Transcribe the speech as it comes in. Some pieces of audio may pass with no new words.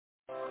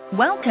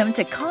Welcome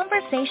to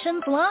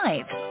Conversations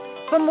Live.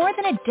 For more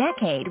than a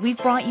decade, we've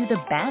brought you the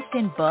best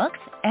in books,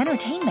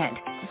 entertainment,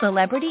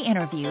 celebrity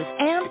interviews,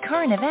 and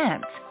current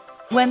events.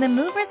 When the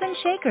movers and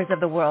shakers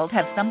of the world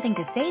have something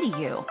to say to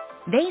you,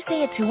 they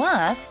say it to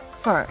us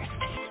first.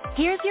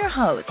 Here's your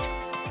host,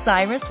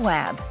 Cyrus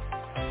Webb.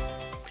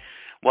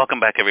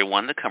 Welcome back,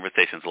 everyone, to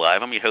Conversations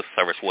Live. I'm your host,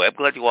 Cyrus Webb.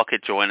 Glad you all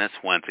could join us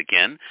once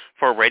again.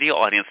 For a radio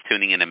audience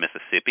tuning in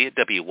Mississippi at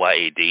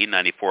WYAD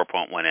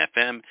 94.1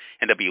 FM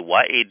and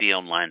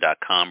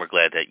WYADonline.com, we're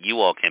glad that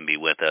you all can be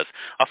with us.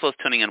 Also,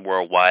 tuning in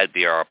worldwide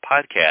via our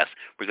podcast,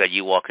 we're glad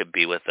you all could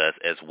be with us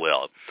as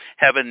well.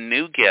 Have a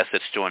new guest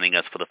that's joining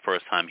us for the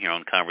first time here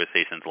on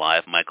Conversations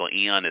Live. Michael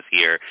Eon is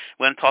here.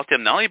 We're going to talk to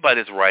him not only about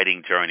his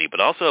writing journey, but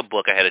also a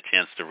book I had a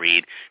chance to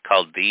read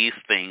called These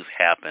Things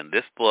Happen.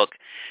 This book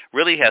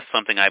really has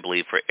something I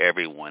believe for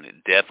everyone.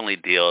 It definitely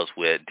deals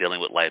with dealing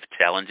with life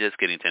challenges,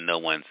 getting to know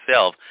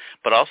oneself,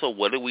 but also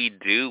what do we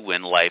do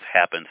when life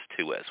happens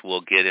to us.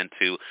 We'll get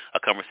into a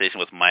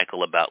conversation with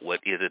Michael about what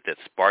is it that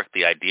sparked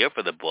the idea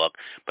for the book,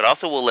 but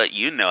also we'll let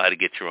you know how to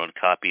get your own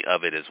copy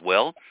of it as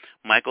well.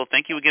 Michael,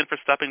 thank you again for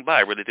stopping by.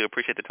 I really do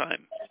appreciate the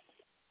time.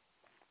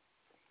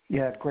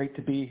 Yeah, great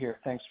to be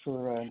here. Thanks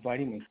for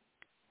inviting me.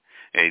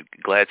 Hey,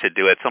 glad to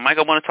do it. So,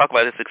 Michael, I want to talk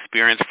about this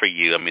experience for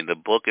you. I mean, the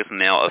book is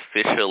now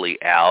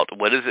officially out.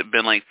 What has it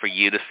been like for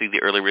you to see the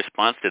early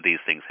response to These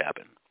Things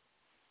Happen?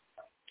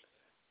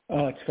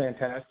 Oh, it's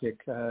fantastic.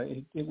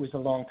 It was a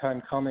long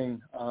time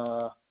coming.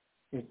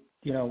 It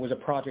was a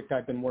project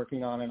I've been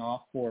working on and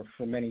off for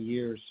many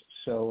years.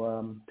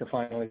 So to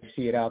finally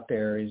see it out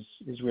there is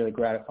really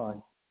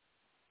gratifying.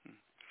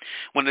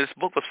 When this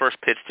book was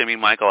first pitched to me,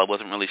 Michael, I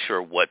wasn't really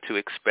sure what to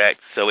expect,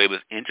 so it was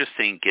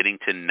interesting getting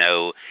to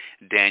know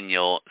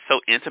Daniel so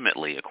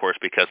intimately, of course,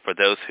 because for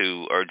those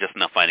who are just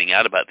now finding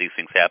out about These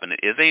Things Happen, it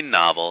is a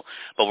novel,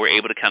 but we're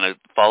able to kind of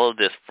follow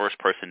this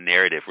first-person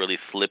narrative, really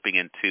slipping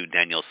into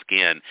Daniel's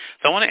skin.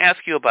 So I want to ask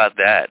you about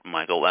that,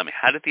 Michael. I mean,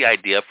 how did the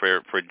idea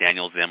for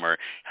Daniel Zimmer,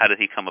 how did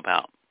he come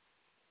about?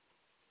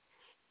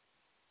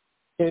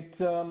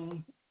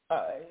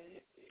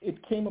 It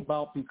came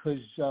about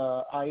because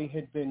I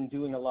had been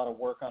doing a lot of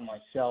work on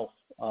myself,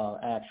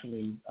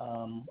 actually,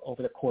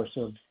 over the course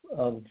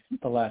of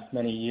the last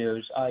many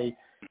years. I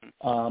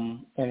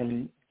am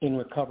in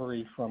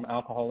recovery from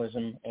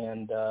alcoholism,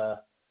 and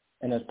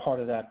as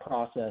part of that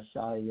process,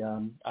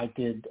 I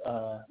did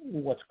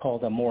what's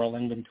called a moral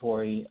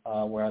inventory,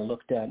 where I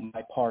looked at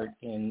my part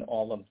in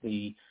all of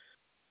the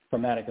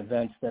traumatic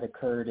events that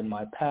occurred in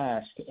my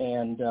past,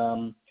 and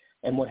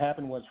what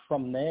happened was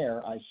from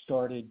there I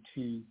started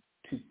to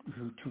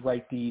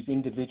write these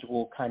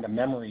individual kind of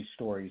memory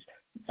stories.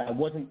 I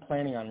wasn't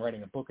planning on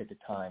writing a book at the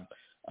time,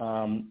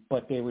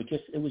 but it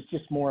was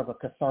just more of a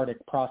cathartic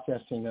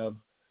processing of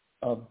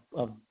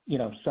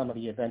some of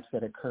the events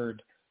that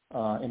occurred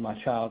in my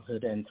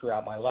childhood and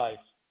throughout my life.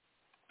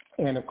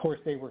 And of course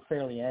they were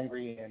fairly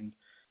angry, and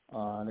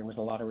there was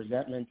a lot of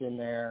resentment in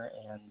there,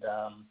 and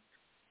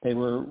they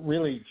were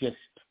really just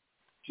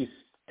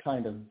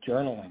kind of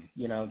journaling,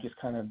 just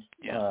kind of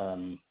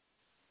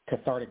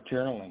cathartic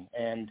journaling.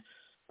 And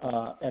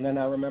then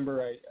I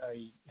remember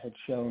I had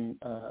shown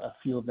a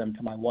few of them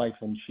to my wife,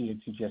 and she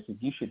had suggested,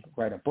 you should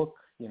write a book,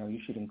 you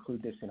should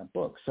include this in a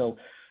book. So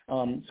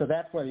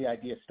that's where the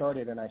idea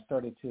started, and I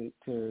started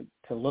to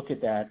look at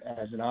that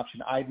as an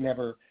option. I'd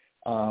never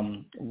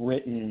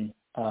written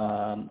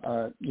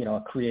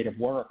a creative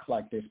work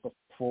like this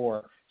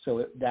before,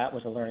 so that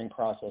was a learning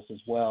process as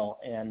well.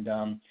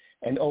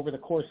 And over the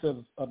course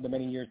of the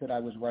many years that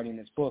I was writing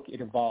this book, it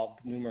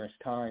evolved numerous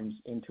times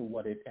into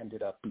what it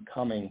ended up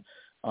becoming.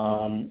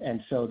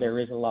 And so there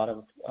is a lot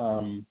of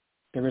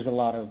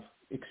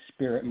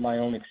my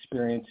own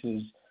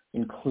experiences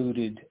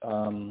included,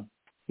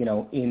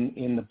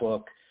 in the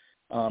book.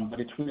 But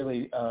it's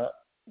really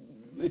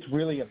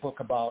a book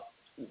about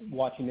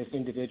watching this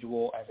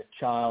individual as a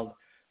child,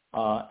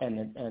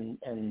 and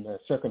the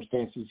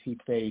circumstances he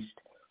faced,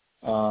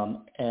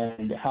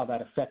 and how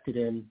that affected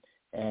him,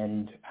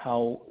 and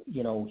how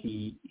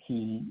he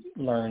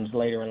learns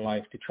later in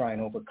life to try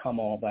and overcome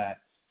all that.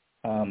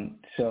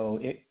 So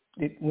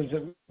it was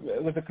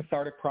a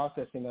cathartic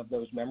processing of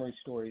those memory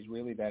stories,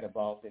 really, that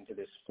evolved into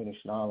this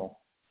finished novel.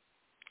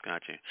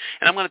 Gotcha.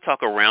 And I'm going to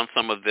talk around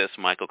some of this,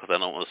 Michael, because I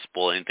don't want to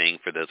spoil anything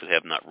for those who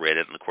have not read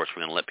it. And, of course,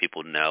 we're going to let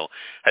people know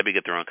how to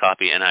get their own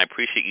copy. And I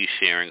appreciate you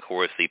sharing, of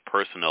course, the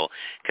personal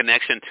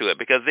connection to it,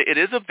 because it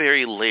is a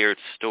very layered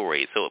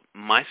story. So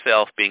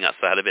myself, being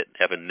outside of it,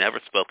 having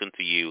never spoken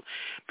to you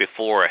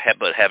before,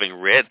 but having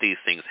read These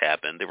Things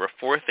Happen, there were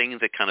 4 things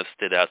that kind of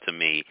stood out to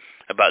me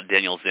about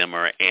Daniel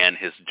Zimmer and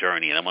his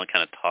journey. And I want to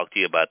kind of talk to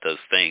you about those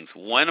things.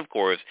 One, of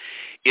course,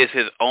 is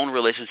his own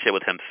relationship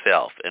with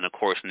himself. And, of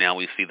course, now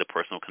we see the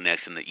personal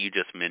connection that you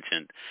just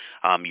mentioned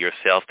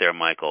yourself there,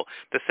 Michael.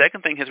 The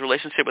second thing, his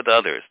relationship with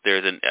others.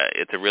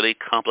 It's a really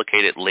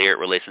complicated, layered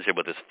relationship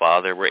with his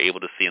father we're able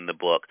to see in the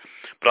book,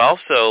 but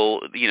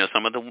also,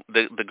 some of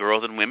the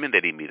girls and women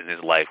that he meets in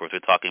his life, whether we're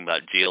talking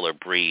about Jill or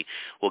Bree.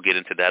 We'll get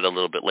into that a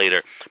little bit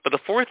later. But the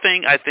fourth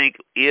thing, I think,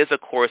 is,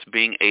 of course,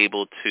 being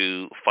able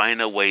to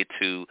find a way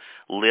to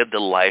live the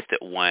life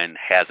that one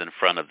has in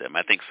front of them.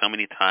 I think so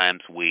many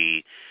times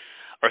we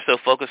are so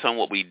focused on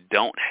what we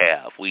don't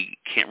have, we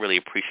can't really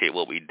appreciate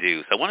what we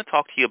do. So I want to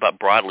talk to you about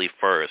broadly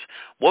first.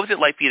 What was it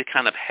like for you to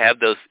kind of have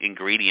those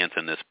ingredients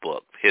in this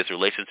book? His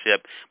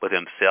relationship with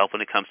himself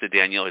when it comes to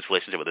Daniel, his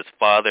relationship with his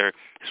father,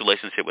 his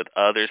relationship with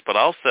others, but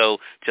also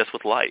just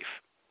with life.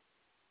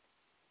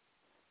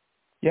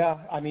 Yeah,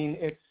 I mean,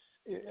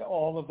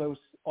 all of those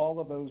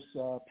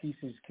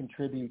pieces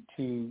contribute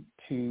to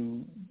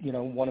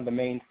one of the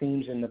main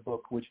themes in the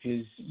book, which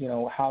is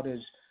how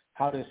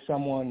does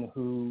someone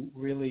who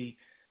really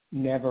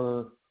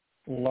never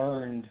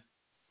learned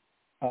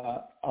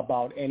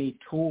about any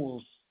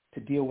tools to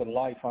deal with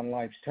life on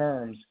life's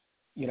terms,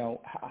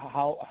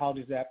 how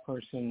does that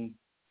person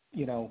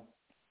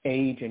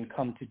age and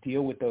come to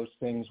deal with those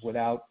things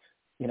without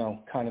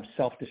kind of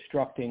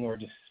self-destructing or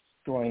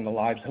destroying the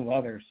lives of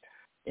others?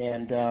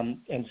 And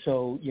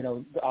so,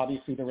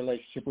 obviously the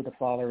relationship with the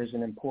father is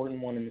an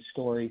important one in the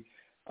story.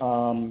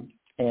 And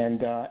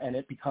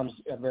it becomes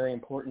a very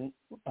important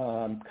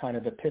kind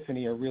of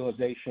epiphany or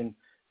realization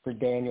for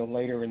Daniel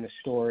later in the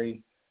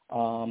story,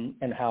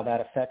 and how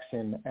that affects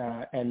him.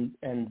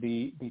 And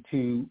the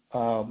two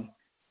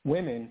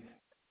women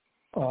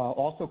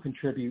also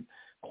contribute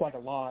quite a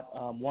lot.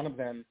 One of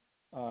them,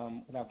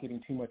 without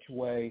giving too much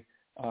away,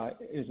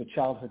 is a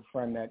childhood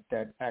friend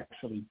that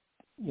actually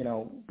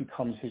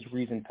becomes his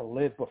reason to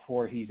live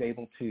before he's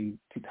able to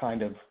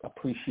kind of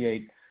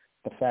appreciate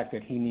the fact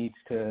that he needs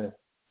to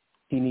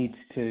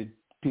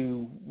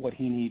do what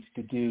he needs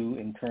to do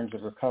in terms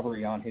of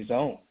recovery on his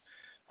own,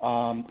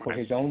 for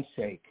his own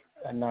sake,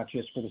 and not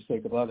just for the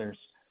sake of others.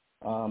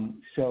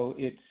 So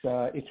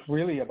it's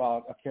really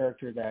about a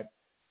character that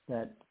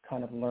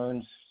kind of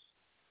learns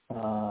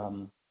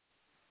how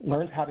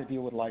to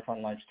deal with life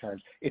on life's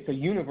terms. It's a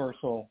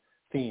universal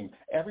theme.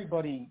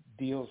 Everybody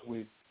deals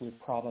with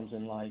problems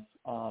in life,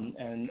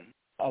 and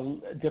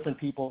different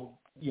people,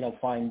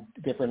 find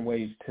different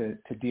ways to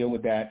deal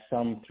with that.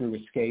 Some through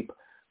escape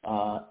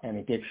and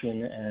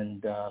addiction,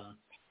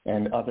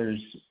 and others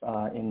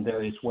in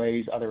various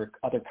ways. Other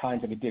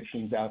kinds of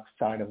addictions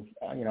outside of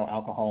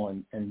alcohol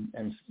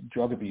and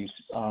drug abuse,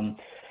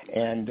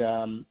 and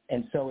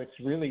so it's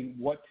really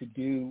what to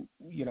do.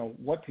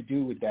 What to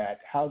do with that.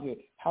 How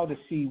to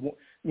see.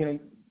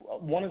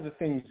 One of the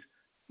things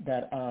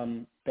that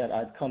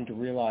I've come to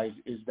realize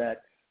is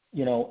that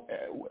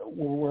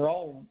we're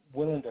all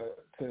willing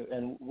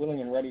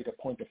and ready to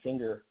point the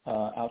finger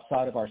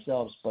outside of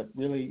ourselves, but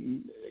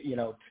really,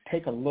 to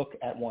take a look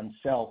at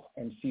oneself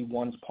and see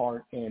one's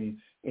part in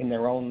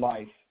their own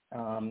life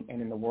and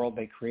in the world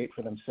they create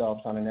for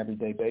themselves on an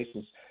everyday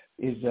basis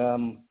is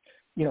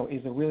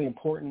a really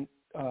important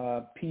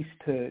piece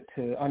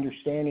to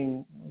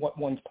understanding what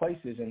one's place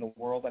is in the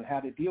world and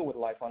how to deal with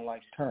life on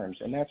life's terms.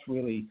 And that's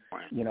really,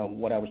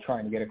 what I was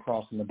trying to get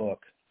across in the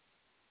book.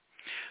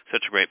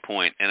 Such a great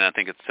point, and I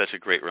think it's such a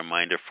great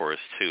reminder for us,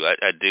 too.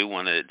 I do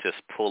want to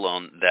just pull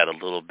on that a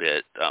little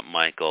bit,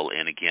 Michael,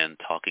 and again,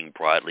 talking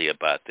broadly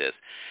about this,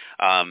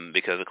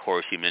 because, of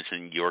course, you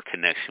mentioned your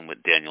connection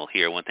with Daniel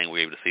here. One thing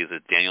we're able to see is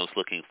that Daniel's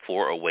looking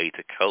for a way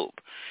to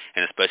cope,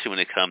 and especially when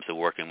it comes to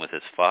working with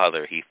his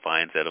father, he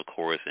finds that, of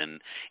course,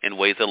 in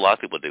ways that a lot of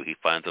people do. He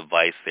finds a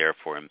vice there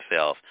for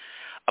himself.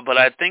 But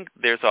I think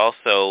there's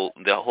also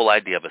the whole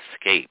idea of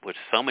escape, which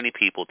so many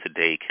people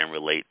today can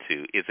relate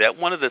to. Is that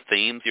one of the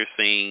themes you're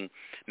seeing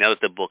now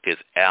that the book is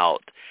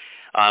out,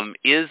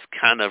 is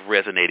kind of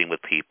resonating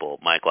with people,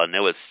 Michael? I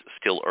know it's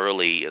still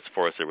early as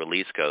far as the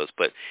release goes,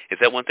 but is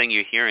that one thing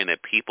you're hearing,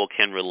 that people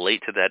can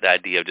relate to that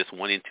idea of just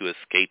wanting to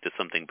escape to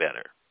something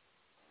better?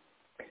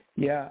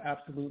 Yeah,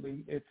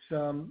 absolutely. It's,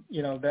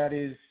 that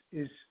is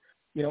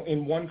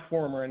in one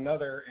form or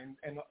another,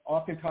 and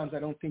oftentimes I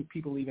don't think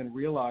people even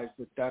realize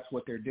that that's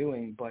what they're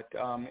doing, but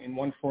in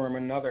one form or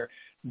another,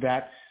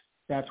 that's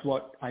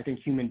what I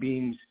think human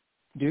beings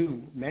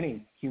do,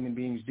 many human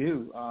beings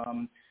do,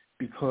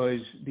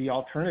 because the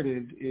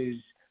alternative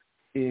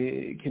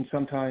can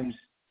sometimes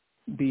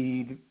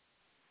be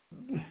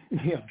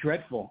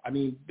dreadful. I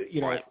mean,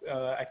 Right.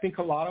 I think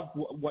a lot of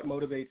what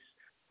motivates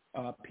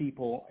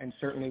people, and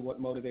certainly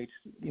what motivates,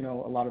 a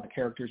lot of the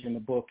characters in the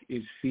book,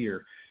 is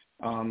fear.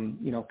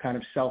 Kind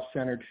of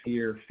self-centered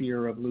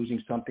fear of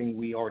losing something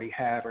we already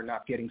have or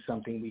not getting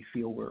something we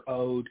feel we're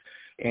owed.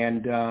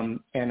 And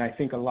I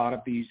think a lot of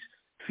these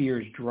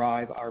fears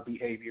drive our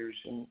behaviors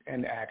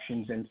and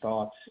actions and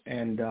thoughts.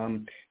 And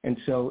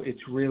so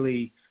it's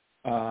really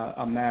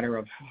a matter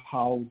of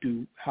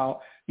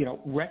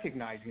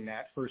recognizing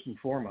that first and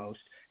foremost.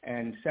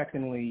 And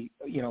secondly,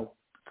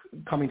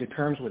 coming to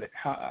terms with it.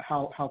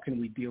 How can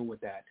we deal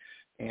with that?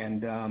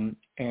 And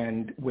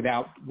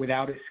without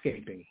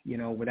escaping,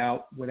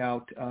 without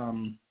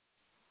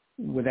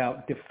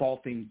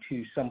defaulting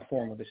to some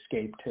form of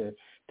escape to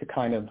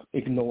kind of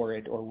ignore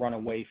it or run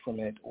away from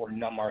it or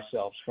numb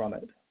ourselves from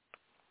it.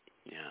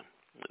 Yeah.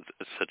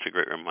 It's such a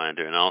great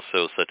reminder, and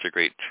also such a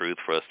great truth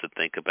for us to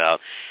think about.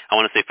 I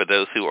want to say for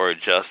those who are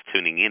just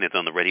tuning in, it's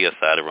on the radio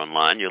side or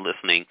online, you're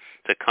listening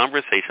to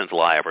Conversations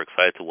Live. We're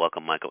excited to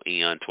welcome Michael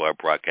Eon to our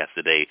broadcast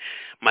today.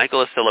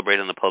 Michael is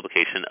celebrating the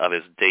publication of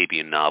his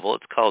debut novel.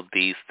 It's called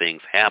These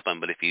Things Happen,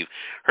 but if you've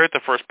heard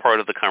the first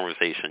part of the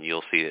conversation,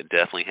 you'll see it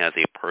definitely has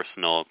a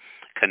personal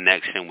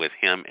connection with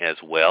him as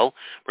well.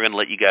 We're going to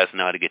let you guys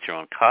know how to get your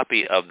own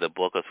copy of the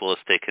book as well as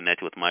stay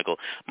connected with Michael.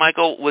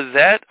 Michael, was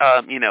that,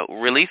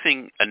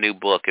 releasing a new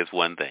book is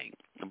one thing,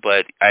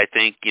 but I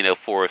think,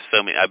 for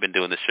so many, I've been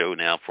doing the show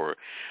now for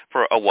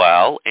a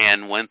while,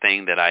 and one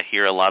thing that I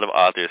hear a lot of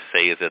authors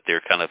say is that they're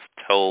kind of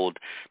told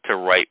to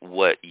write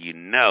what you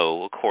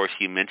know. Of course,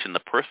 you mentioned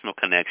the personal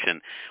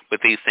connection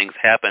with These Things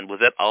Happen.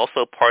 Was that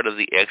also part of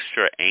the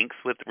extra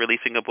angst with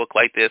releasing a book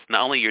like this?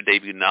 Not only your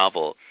debut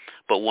novel,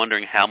 but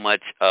wondering how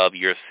much of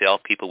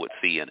yourself people would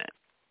see in it.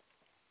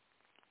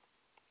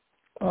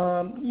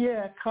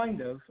 Yeah,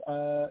 kind of.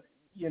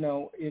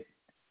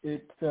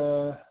 It's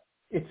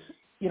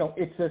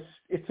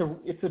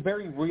a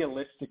very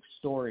realistic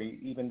story,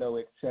 even though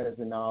it's set as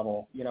a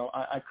novel.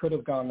 I could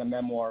have gone the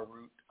memoir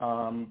route,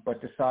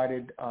 but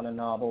decided on a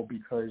novel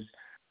because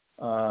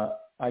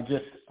I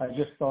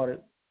just thought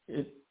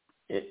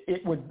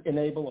it would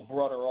enable a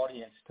broader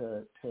audience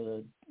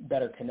to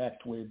better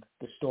connect with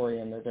the story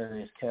and the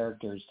various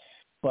characters.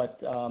 But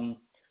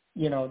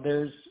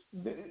there's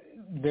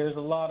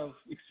a lot of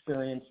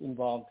experience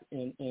involved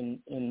in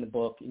the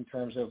book in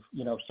terms of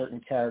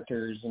certain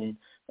characters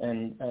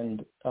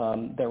and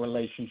their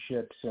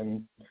relationships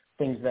and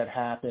things that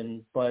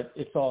happen. But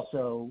it's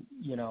also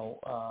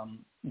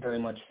very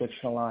much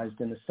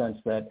fictionalized in the sense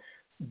that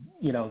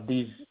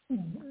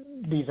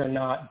these are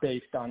not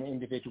based on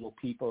individual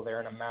people.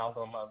 They're an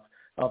amalgam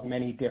of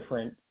many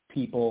different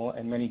people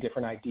and many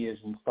different ideas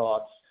and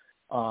thoughts,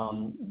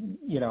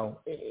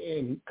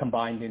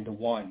 combined into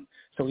one.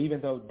 So even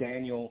though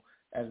Daniel,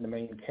 as the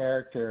main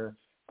character,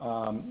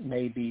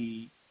 may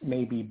be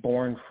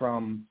born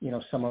from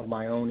some of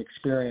my own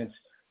experience,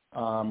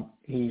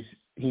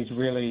 he's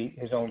really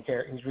his own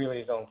character. He's really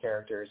his own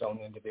character, his own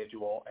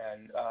individual,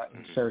 and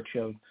in search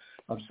of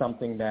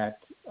something that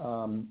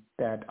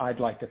I'd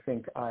like to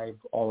think I've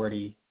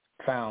already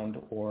found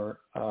or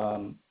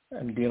am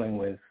dealing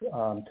with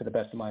to the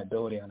best of my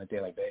ability on a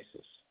daily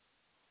basis.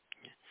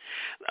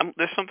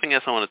 There's something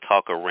else I want to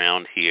talk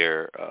around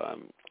here,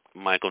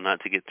 Michael, not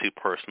to get too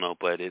personal,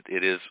 but it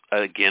is,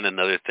 again,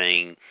 another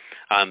thing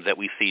that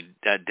we see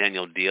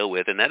Daniel deal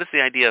with, and that is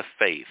the idea of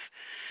faith.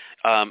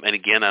 And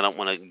again, I don't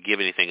want to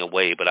give anything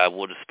away, but I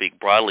will just speak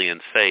broadly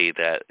and say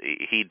that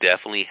he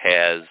definitely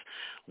has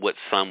what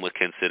some would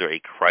consider a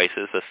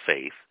crisis of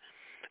faith.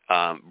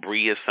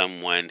 Bree is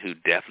someone who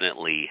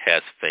definitely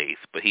has faith,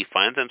 but he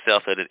finds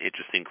himself at an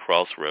interesting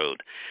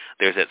crossroad.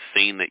 There's that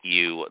scene that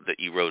you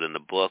wrote in the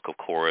book, of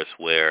course,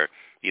 where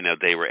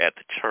they were at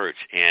the church,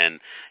 and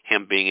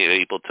him being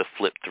able to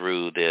flip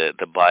through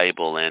the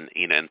Bible and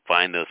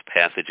find those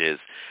passages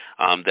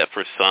that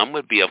for some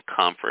would be of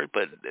comfort,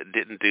 but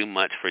didn't do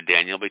much for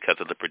Daniel because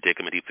of the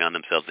predicament he found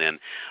himself in.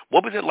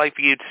 What was it like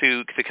for you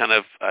to kind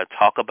of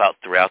talk about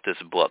throughout this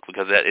book?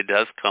 Because it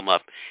does come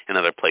up in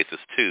other places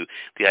too.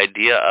 The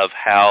idea of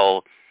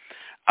how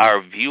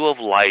our view of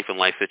life and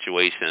life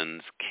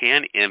situations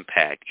can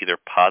impact either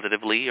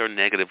positively or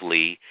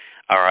negatively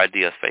our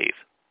idea of faith.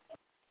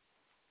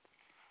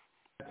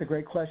 That's a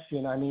great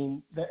question. I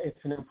mean, it's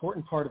an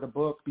important part of the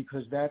book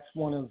because that's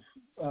one of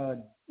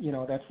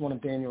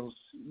Daniel's,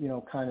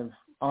 kind of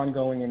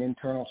ongoing and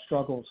internal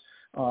struggles,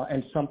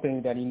 and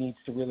something that he needs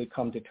to really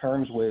come to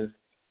terms with.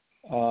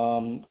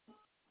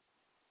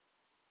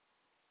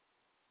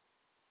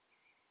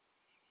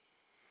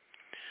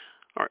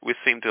 All right, we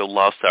seem to have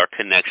lost our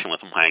connection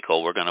with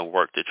Michael. We're going to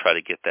work to try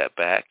to get that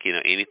back.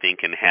 Anything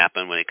can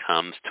happen when it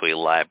comes to a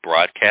live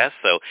broadcast.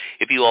 So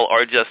if you all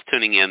are just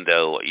tuning in,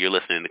 though, you're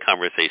listening to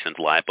Conversations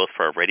Live, both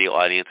for our radio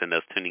audience and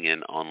those tuning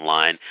in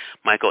online.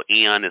 Michael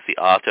Eon is the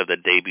author of the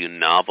debut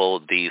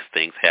novel, These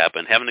Things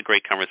Happen. Having a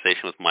great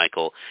conversation with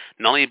Michael,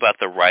 not only about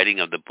the writing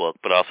of the book,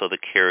 but also the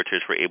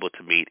characters we're able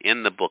to meet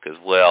in the book as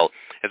well.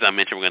 As I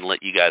mentioned, we're going to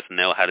let you guys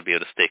know how to be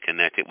able to stay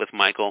connected with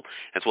Michael,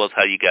 as well as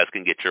how you guys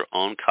can get your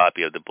own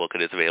copy of the book.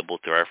 It is available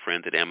through our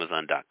friends at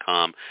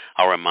Amazon.com.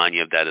 I'll remind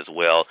you of that as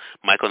well.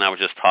 Michael and I were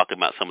just talking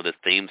about some of the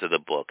themes of the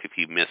book. If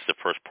you missed the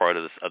first part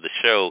of the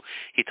show,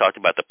 he talked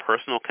about the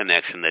personal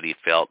connection that he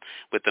felt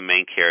with the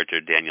main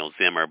character, Daniel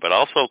Zimmer, but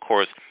also, of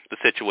course, the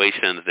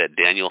situations that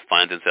Daniel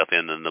finds himself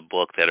in the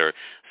book that are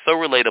so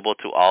relatable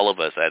to all of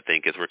us, I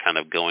think, as we're kind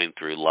of going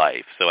through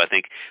life. So I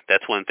think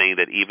that's one thing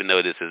that even though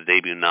it is his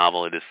debut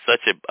novel, it is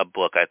such a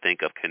book, I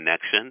think, of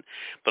connection,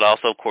 but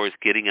also, of course,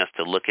 getting us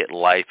to look at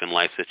life and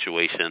life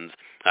situations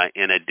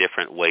in a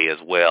different way as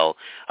well.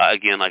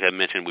 Again, like I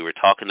mentioned, we were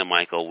talking to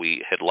Michael.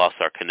 We had lost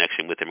our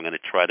connection with him. We're going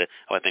to try to,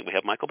 I think we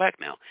have Michael back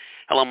now.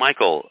 Hello,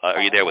 Michael.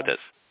 Are you there with us?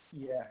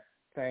 Yeah.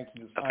 Thank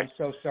you. Okay. I'm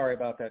so sorry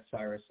about that,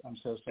 Cyrus. I'm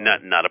so sorry.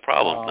 Not a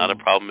problem. Not a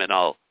problem at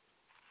all.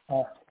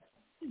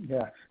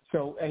 Yeah.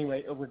 So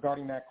anyway,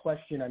 regarding that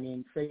question, I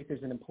mean, faith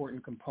is an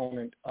important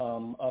component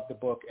of the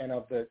book and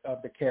of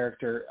the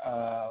character's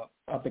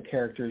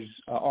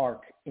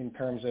arc in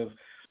terms of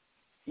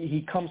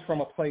he comes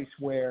from a place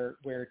where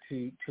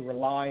to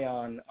rely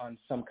on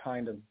some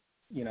kind of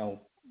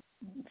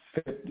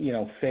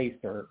faith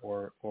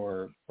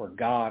or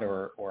God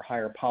or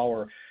higher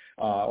power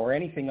or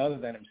anything other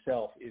than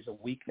himself is a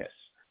weakness,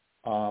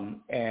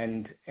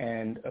 and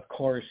of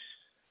course,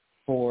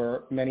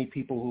 for many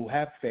people who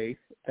have faith,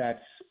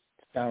 that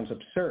sounds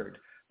absurd,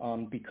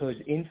 because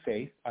in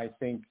faith, I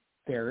think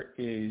there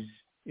is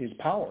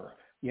power,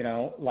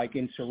 like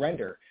in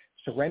surrender.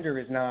 Surrender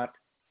is not,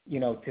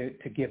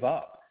 to give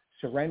up.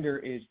 Surrender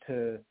is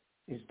to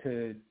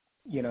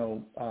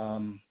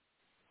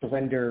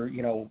surrender,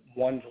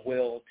 one's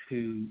will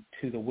to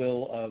the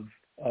will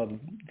of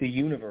the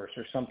universe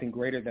or something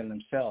greater than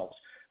themselves.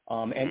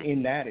 And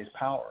in that is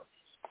power.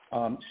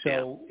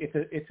 So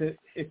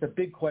it's a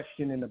big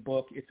question in the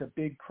book. It's a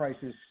big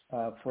crisis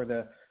for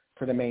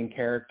the main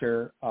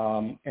character,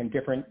 and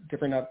different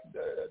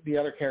the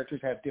other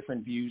characters have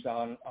different views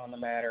on the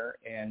matter,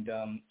 and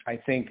I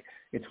think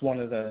it's one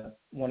of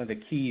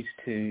the keys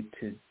to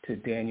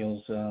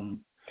Daniel's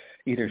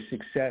either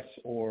success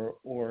or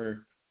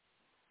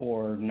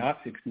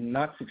not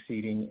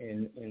succeeding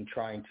in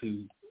trying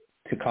to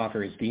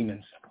conquer his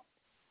demons.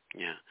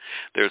 Yeah.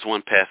 There's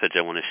one passage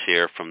I want to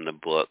share from the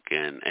book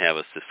and have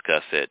us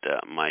discuss it,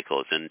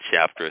 Michael. It's in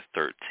chapter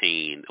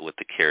 13 with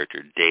the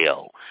character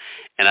Dale.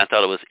 And I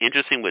thought it was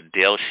interesting what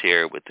Dale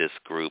shared with this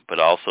group, but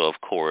also, of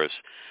course,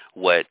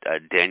 what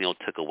Daniel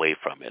took away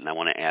from it. And I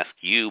want to ask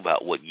you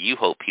about what you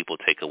hope people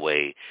take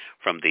away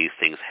from these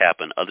things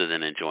happen other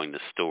than enjoying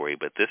the story.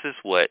 But this is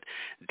what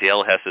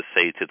Dale has to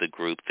say to the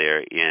group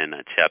there in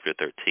chapter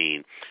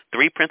 13.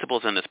 3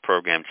 principles in this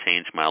program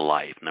changed my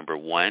life. Number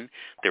 1,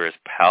 there is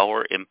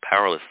power in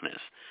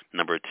powerlessness.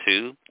 Number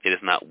 2, it is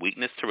not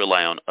weakness to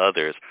rely on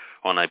others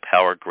or on a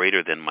power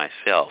greater than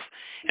myself.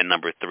 And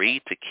number 3,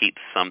 to keep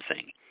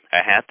something.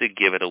 I have to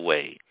give it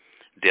away.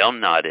 Dale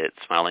nodded,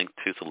 smiling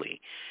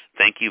truthfully.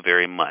 Thank you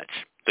very much.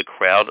 The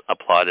crowd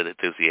applauded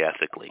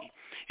enthusiastically.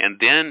 And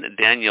then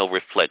Daniel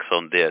reflects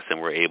on this, and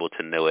we're able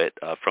to know it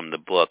from the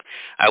book.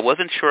 I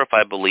wasn't sure if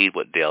I believed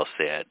what Dale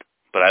said,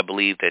 but I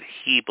believed that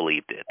he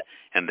believed it,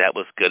 and that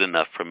was good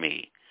enough for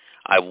me.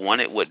 I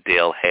wanted what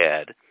Dale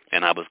had,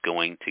 and I was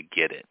going to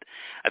get it.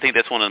 I think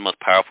that's one of the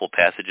most powerful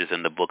passages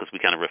in the book as we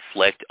kind of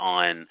reflect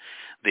on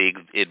the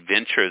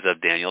adventures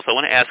of Daniel. So I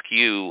want to ask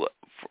you,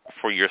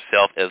 for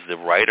yourself as the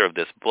writer of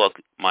this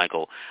book,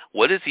 Michael,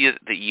 what is it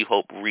that you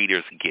hope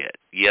readers get?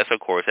 Yes, of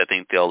course, I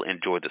think they'll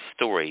enjoy the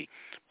story,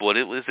 but what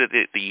is it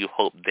that you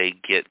hope they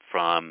get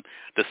from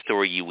the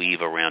story you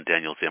weave around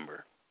Daniel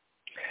Zimmer?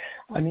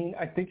 I mean,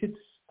 I think it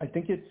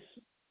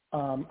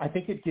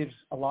gives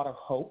a lot of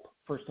hope,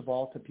 first of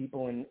all, to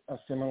people in a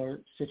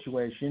similar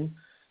situation,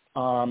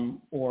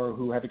 or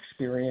who have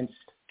experienced,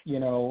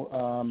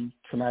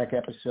 traumatic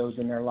episodes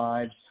in their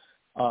lives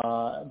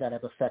that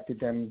have affected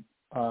them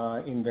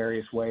in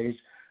various ways.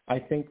 I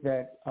think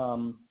that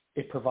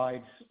it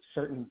provides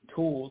certain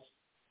tools,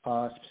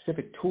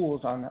 specific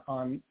tools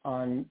on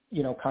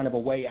kind of a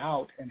way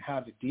out and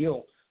how to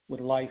deal with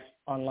life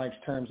on life's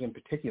terms in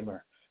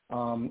particular,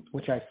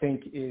 which I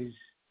think is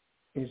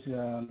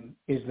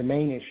the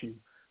main issue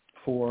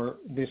for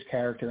this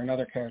character and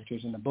other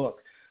characters in the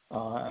book.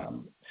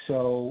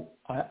 So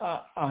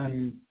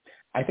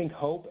I think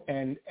hope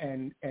and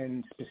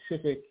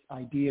specific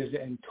ideas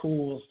and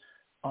tools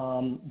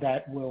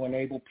that will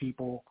enable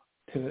people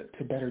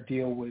to better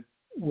deal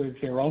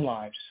with their own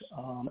lives,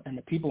 and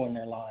the people in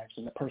their lives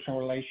and the personal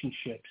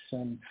relationships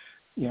and,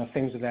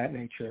 things of that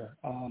nature.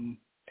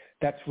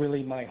 That's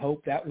really my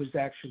hope. That was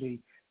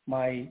actually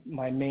my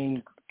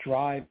main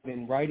drive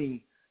in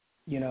writing,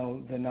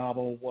 the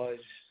novel was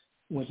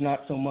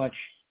not so much,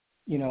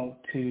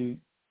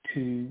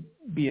 to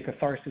be a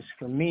catharsis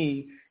for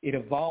me. It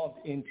evolved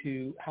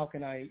into how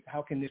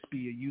can this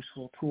be a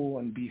useful tool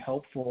and be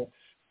helpful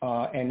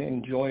and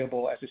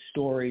enjoyable as a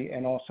story,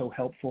 and also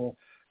helpful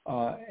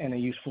and a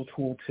useful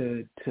tool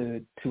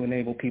to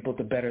enable people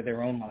to better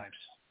their own lives.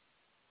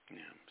 Yeah,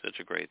 such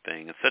a great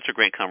thing. It's such a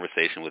great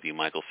conversation with you,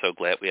 Michael. So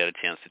glad we had a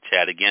chance to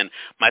chat again.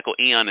 Michael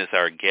Eon is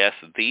our guest.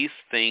 These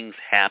Things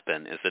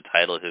Happen is the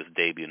title of his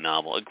debut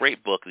novel. A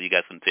great book that you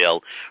guys can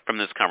tell from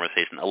this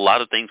conversation. A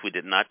lot of things we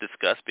did not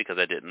discuss because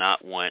I did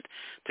not want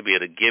to be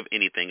able to give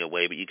anything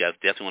away, but you guys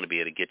definitely want to be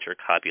able to get your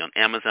copy on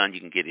Amazon. You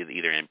can get it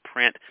either in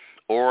print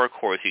or, of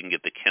course, you can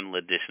get the Kindle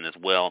edition as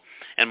well.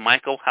 And,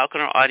 Michael, how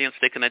can our audience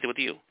stay connected with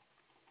you?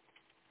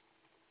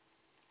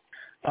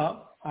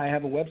 I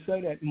have a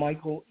website at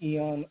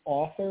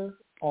michaeleonauthor,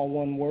 all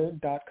one word,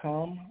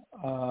 .com,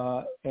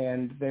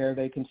 and there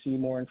they can see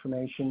more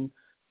information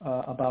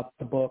about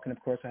the book. And, of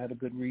course, I have a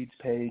Goodreads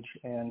page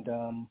and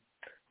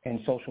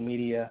social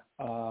media,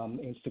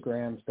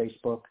 Instagram,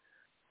 Facebook.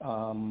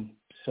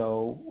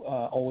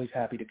 So always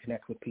happy to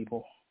connect with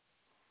people.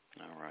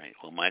 All right.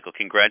 Well, Michael,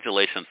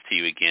 congratulations to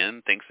you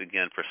again. Thanks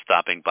again for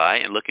stopping by,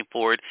 and looking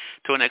forward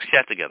to our next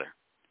chat together.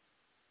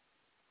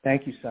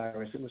 Thank you,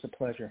 Cyrus. It was a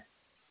pleasure.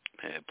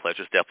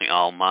 Pleasure's definitely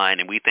all mine,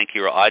 and we thank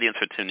your audience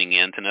for tuning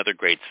in to another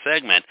great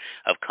segment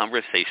of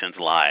Conversations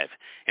Live.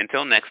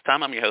 Until next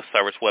time, I'm your host,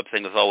 Cyrus Webb,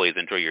 saying as always,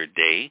 enjoy your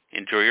day,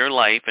 enjoy your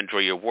life, enjoy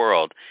your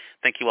world.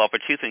 Thank you all for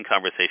choosing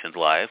Conversations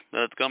Live.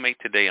 Let's go make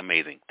today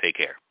amazing. Take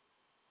care.